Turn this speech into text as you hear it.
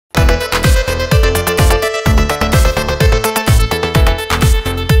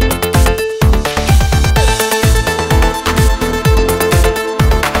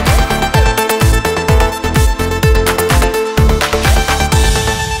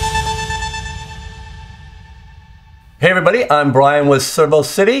Hey everybody, I'm Brian with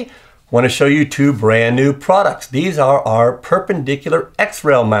ServoCity. Want to show you two brand new products. These are our perpendicular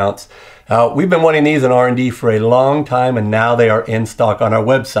X-rail mounts. We've been wanting these in R&D for a long time, and now they are in stock on our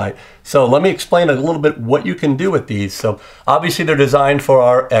website. So let me explain a little bit what you can do with these. So obviously they're designed for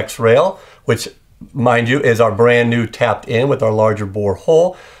our X-rail, which, mind you, is our brand new tapped in with our larger bore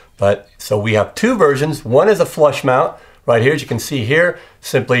hole. So we have two versions. One is a flush mount right here, as you can see here.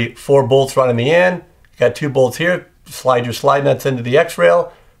 Simply 4 bolts right in the end. Got 2 bolts here. Slide your slide nuts into the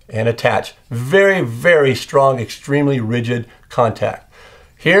X-rail and attach. Very, very strong, extremely rigid contact.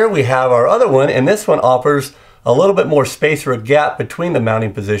 Here we have our other one, and this one offers a little bit more space or a gap between the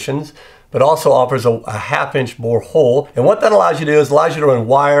mounting positions, but also offers a 1/2-inch bore hole. And what that allows you to do is allows you to run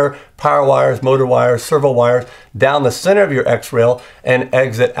wire, power wires, motor wires, servo wires down the center of your X-rail and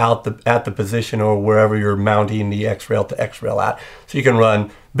exit out at the position or wherever you're mounting the X-rail to X-rail at. So you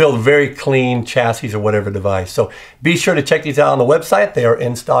can build very clean chassis or whatever device. So be sure to check these out on the website. They are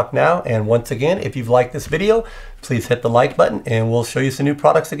in stock now. And once again, if you've liked this video, please hit the like button and we'll show you some new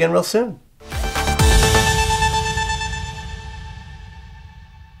products again real soon.